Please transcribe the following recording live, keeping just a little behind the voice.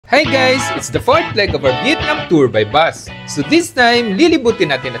Hi guys! It's the fourth leg of our Vietnam tour by bus. So this time, lilibutin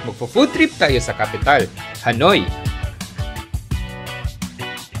natin at magpo-food trip tayo sa capital, Hanoi.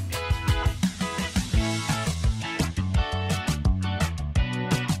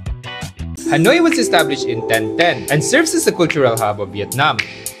 Hanoi was established in 1010 and serves as a cultural hub of Vietnam.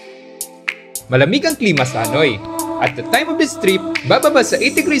 Malamig ang klima sa Hanoi. At the time of this trip, bababa sa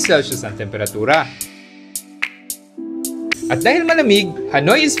 8 degrees Celsius ang temperatura. At dahil malamig,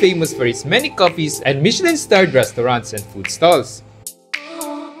 Hanoi is famous for its many coffees and Michelin-starred restaurants and food stalls.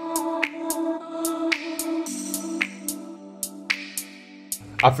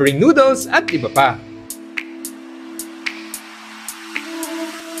 Offering noodles at iba pa.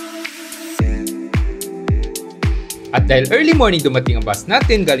 At dahil early morning dumating ang bus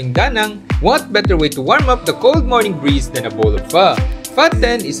natin galing Danang, what better way to warm up the cold morning breeze than a bowl of pho?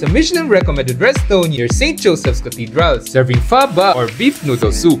 Pt.4 is a Michelin-recommended resto near St. Joseph's Cathedral, serving pho ba or beef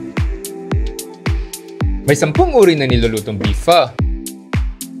noodle soup. May 10 uri na nilulutong beef pho.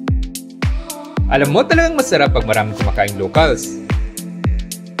 Alam mo talagang masarap pag maraming kumakaing locals.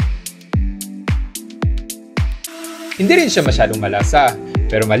 Hindi rin siya masyadong malasa,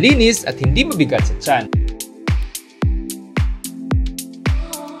 pero malinis at hindi mabigat sa tiyan.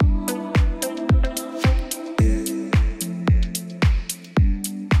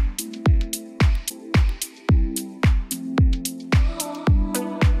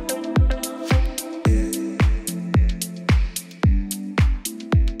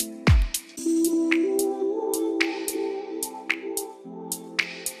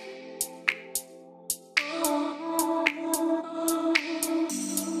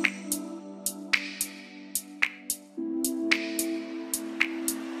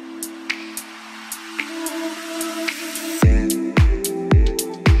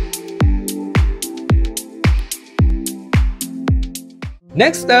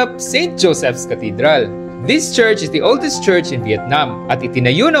 Next up, St. Joseph's Cathedral. This church is the oldest church in Vietnam at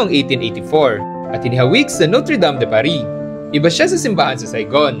itinayo noong 1884 at inihawig sa Notre Dame de Paris. Iba siya sa simbahan sa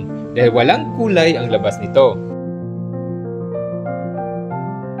Saigon dahil walang kulay ang labas nito.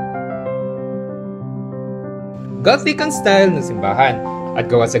 Gothic ang style ng simbahan at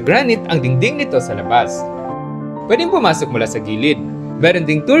gawa sa granite ang dingding nito sa labas. Pwedeng pumasok mula sa gilid. Meron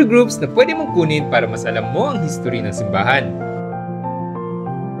ding tour groups na pwede mong kunin para mas alam mo ang history ng simbahan.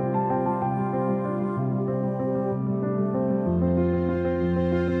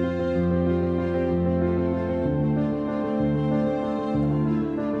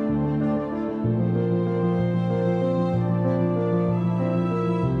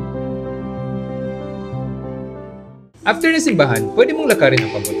 After ng simbahan, pwede mong lakarin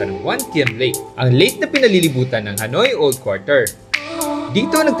ang papunta ng One Kiem Lake, ang lake na pinalilibutan ng Hanoi Old Quarter.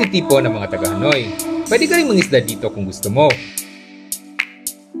 Dito nagtitipon ng mga taga Hanoi. Pwede ka rin mangisda dito kung gusto mo.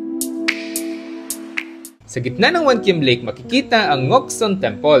 Sa gitna ng One Kiem Lake makikita ang Ngoc Son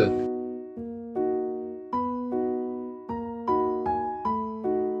Temple.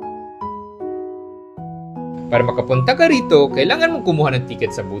 Para makapunta ka rito, kailangan mong kumuha ng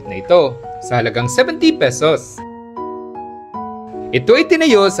ticket sa booth na ito sa halagang 70 pesos. Ito ay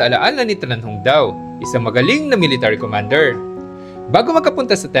tinayo sa alaala ni Tran Hung Dao, isang magaling na military commander. Bago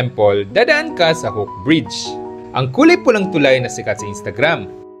makapunta sa temple, dadaan ka sa Hook Bridge, ang kulay pulang tulay na sikat sa Instagram.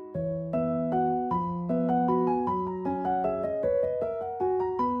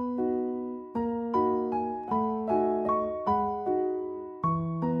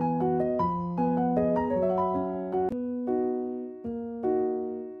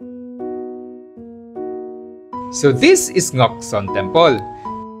 So this is Ngoc Son Temple.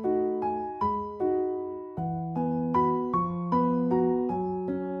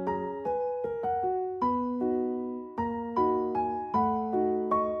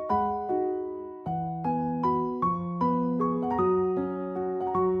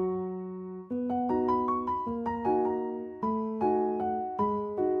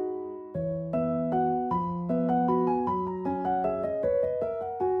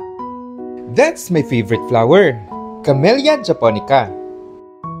 That's my favorite flower, Camellia japonica.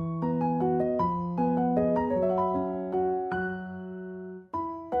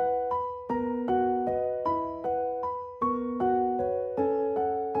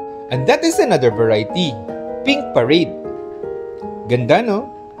 And that is another variety, Pink Parade. Ganda,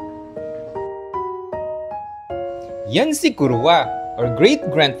 no? Yan si Kurwa, or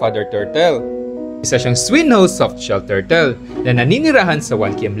great-grandfather turtle. Isa siyang swing-nosed soft-shell turtle na naninirahan sa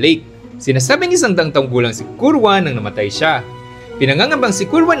One Kiem Lake. Sinasabing 100 taong gulang si Kurwa nang namatay siya. Pinangangambang si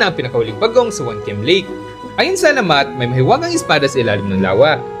Kurwa na ang pinakahuling bagong sa One Kiem Lake. Ayon sa alamat, may mahiwagang espada sa ilalim ng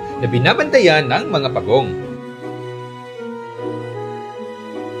lawa na binabantayan ng mga pagong.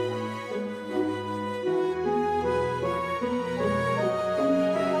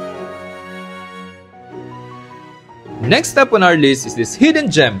 Next up on our list is this hidden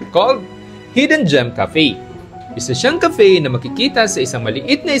gem called Hidden Gem Cafe. Isa siyang cafe na makikita sa isang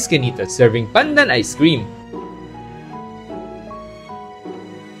maliit na eskinita serving pandan ice cream.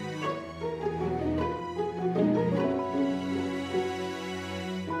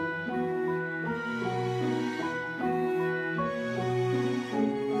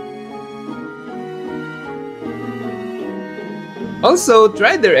 Also,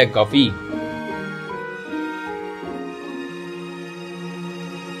 try their egg coffee.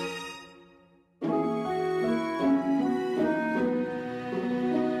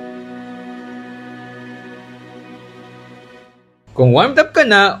 Kung warmed up ka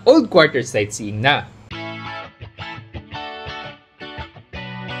na, old quarter sightseeing na.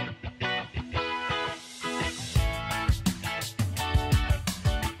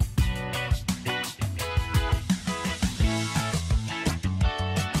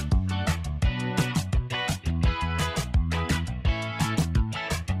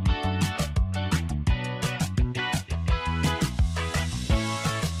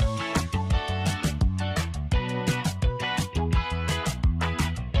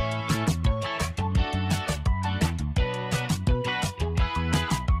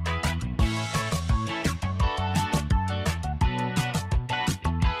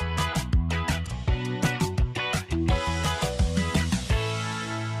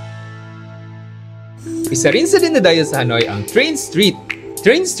 Isa rin sa dinadayo sa Hanoi ang Train Street.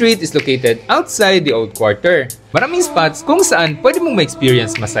 Train Street is located outside the old quarter. Maraming spots kung saan pwede mong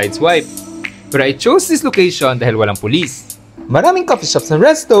ma-experience ma-sideswipe. Pero I chose this location dahil walang pulis. Maraming coffee shops and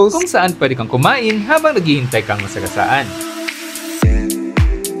restos kung saan pwede kang kumain habang naghihintay kang masagasaan.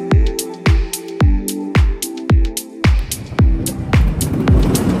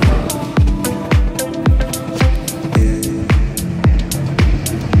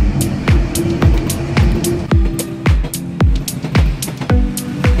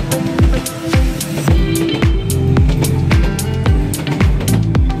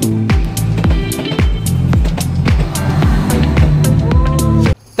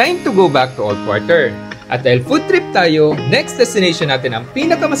 Time to go back to Old Quarter. At dahil food trip tayo, next destination natin ang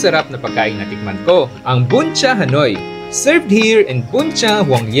pinakamasarap na pagkain na tikman ko, ang Bún Chả Hanoi, served here in Bún Chả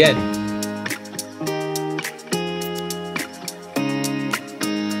Huang Yen.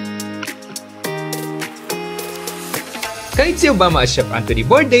 Kahit si Obama as Chef Anthony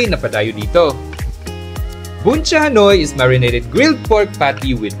Bourdain na padayo dito. Bún Chả Hanoi is marinated grilled pork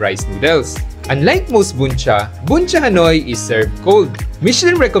patty with rice noodles. Unlike most Bún Chả Hanoi is served cold.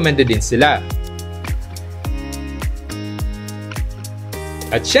 Michelin recommended din sila.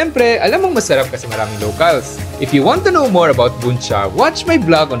 At syempre, alam mong masarap kasi maraming locals. If you want to know more about Bún Chả, watch my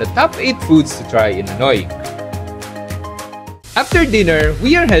vlog on the top 8 foods to try in Hanoi. After dinner,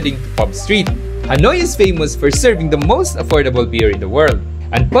 we are heading to Pub Street. Hanoi is famous for serving the most affordable beer in the world.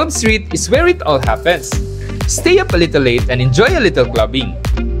 And Pub Street is where it all happens. Stay up a little late and enjoy a little clubbing.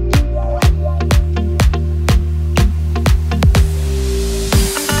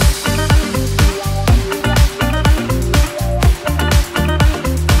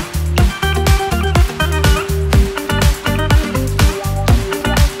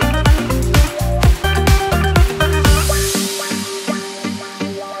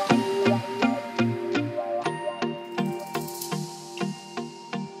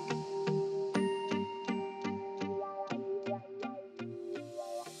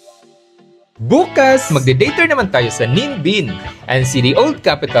 Bukas, magde-dater naman tayo sa Ninh Binh and the old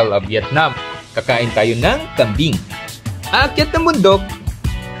capital of Vietnam. Kakain tayo ng kambing. Aakyat ng bundok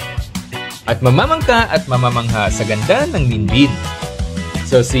at mamamangka at mamamangha sa ganda ng Ninh Binh.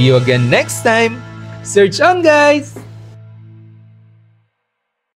 So see you again next time. Search on, guys!